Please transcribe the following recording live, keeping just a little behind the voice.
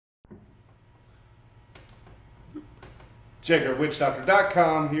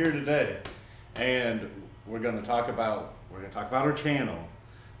JakerWitchDoctor.com here today, and we're going to talk about our channel,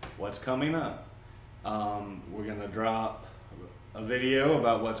 what's coming up. We're going to drop a video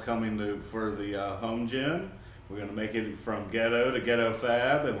about what's coming for the home gym. We're going to make it from ghetto to ghetto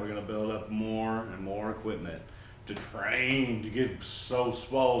fab, and we're going to build up more and more equipment to train to get so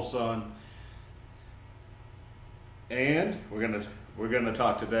swole, son. And we're gonna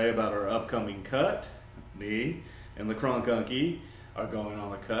talk today about our upcoming cut. Me and the Crunk Unky are going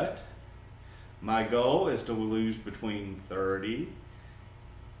on a cut. My goal is to lose between 30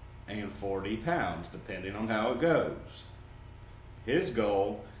 and 40 pounds, depending on how it goes. His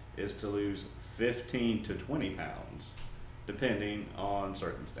goal is to lose 15 to 20 pounds, depending on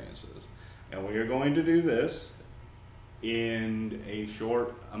circumstances. And we are going to do this in a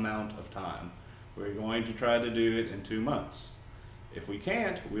short amount of time. We're going to try to do it in 2 months. If we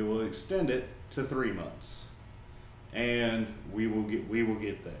can't, we will extend it to 3 months, and we will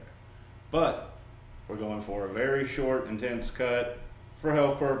get there. But we're going for a very short, intense cut for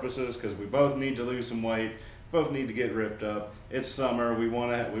health purposes, because we both need to lose some weight, both need to get ripped up. It's summer. We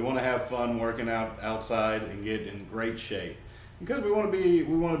want to have fun working out outside and get in great shape, because we want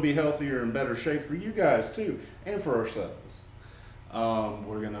to be healthier and better shape for you guys too, and for ourselves.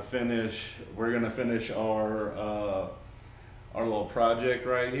 We're gonna finish our little project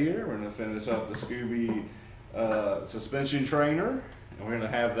right here. We're gonna finish up the Scooby suspension trainer, and we're gonna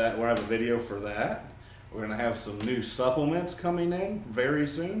have a video for that. We're gonna have some new supplements coming in very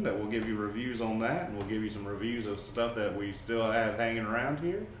soon that we'll give you reviews on that, and we'll give you some reviews of stuff that we still have hanging around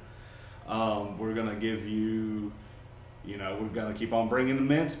here. We're gonna give you, we're gonna keep on bringing the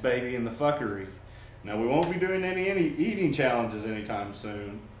mints, baby, and the fuckery. Now, we won't be doing any eating challenges anytime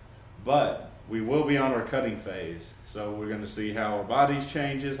soon, but we will be on our cutting phase. So we're going to see how our bodies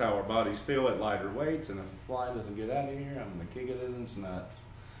changes, how our bodies feel at lighter weights, and if a fly doesn't get out of here, I'm going to kick it in its nuts.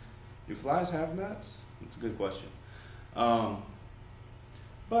 Do flies have nuts? That's a good question.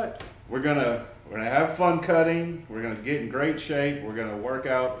 But we're gonna have fun cutting. We're gonna get in great shape. We're gonna work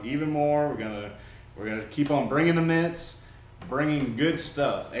out even more. We're gonna keep on bringing the mints, bringing good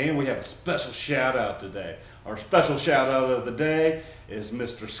stuff. And we have a special shout out today. Our special shout out of the day is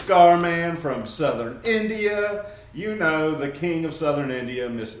Mr. Scarman from Southern India. You know, the king of Southern India,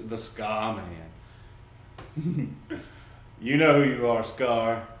 the Scarman. You know who you are,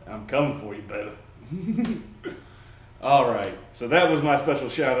 Scar. I'm coming for you, baby. All right, so that was my special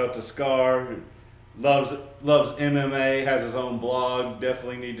shout out to Scar, who loves MMA, has his own blog.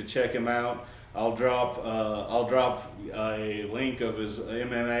 Definitely need to check him out. I'll drop a link of his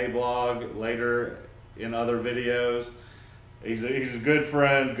MMA blog later in other videos. He's a good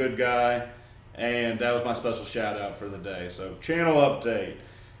friend, good guy, and that was my special shout out for the day. So channel update,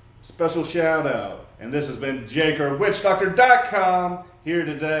 special shout out, and this has been JakerWitchDoctor.com here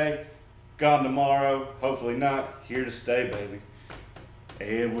today, gone tomorrow, hopefully not, here to stay, baby.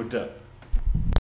 And we're done.